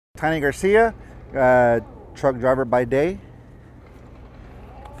Tiny Garcia, truck driver by day,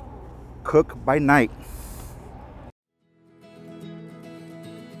 cook by night.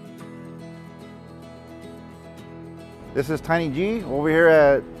 This is Tiny G over here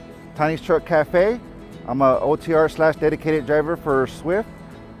at Tiny's Truck Cafe. I'm a OTR / dedicated driver for Swift.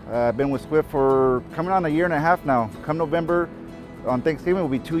 I've been with Swift for coming on a year and a half now. Come November on Thanksgiving will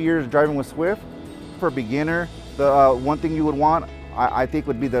be 2 years driving with Swift. For a beginner, the one thing you would want, I think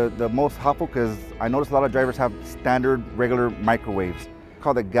would be the most helpful, because I notice a lot of drivers have standard regular microwaves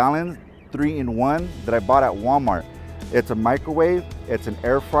called the Gallon 3-in-1 that I bought at Walmart. It's a microwave, it's an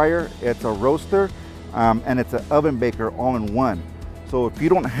air fryer, it's a roaster, and it's an oven baker all in one. So if you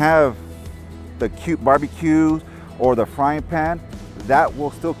don't have the cute barbecue or the frying pan, that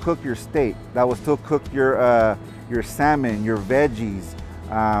will still cook your steak. That will still cook your salmon, your veggies.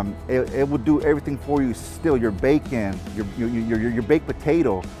 It will do everything for you still. Your bacon, your baked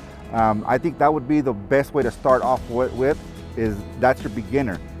potato. I think that would be the best way to start off with. Is that's your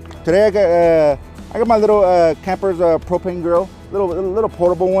beginner. Today I got my little camper's propane grill, little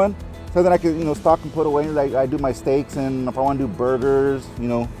portable one, so that I can stock and put away. Like I do my steaks, and if I want to do burgers,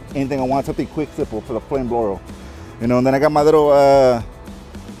 anything I want, something quick, simple for the flame broil. And then I got my little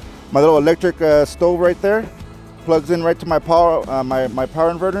electric stove right there. Plugs in right to my power my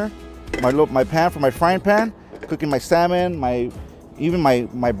power inverter. My pan for my frying pan, cooking my salmon, even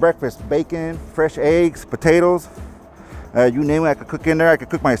my breakfast, bacon, fresh eggs, potatoes, you name it, I could cook in there. I could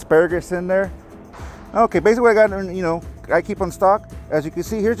cook my asparagus in there. Okay, basically what I got, I keep on stock. As you can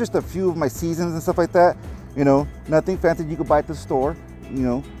see, here's just a few of my seasons and stuff like that. Nothing fancy you could buy at the store.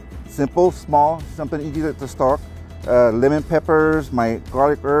 Simple, small, something easy to stock. Lemon peppers, my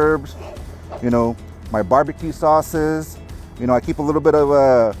garlic herbs, my barbecue sauces. I keep a little bit of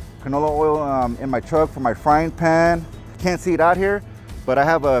canola oil in my truck for my frying pan. Can't see it out here, but I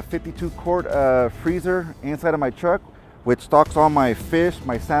have a 52-quart freezer inside of my truck, which stocks all my fish,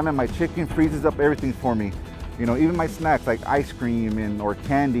 my salmon, my chicken, freezes up everything for me. Even my snacks like ice cream or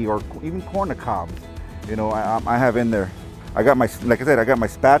candy or even corn on the cobs, I have in there. I got like I said, I got my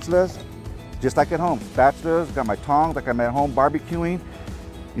spatulas, just like at home. Spatulas, got my tongs like I'm at home barbecuing.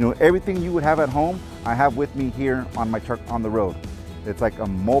 Everything you would have at home, I have with me here on my truck on the road. It's like a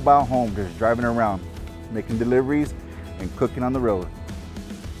mobile home, just driving around, making deliveries and cooking on the road.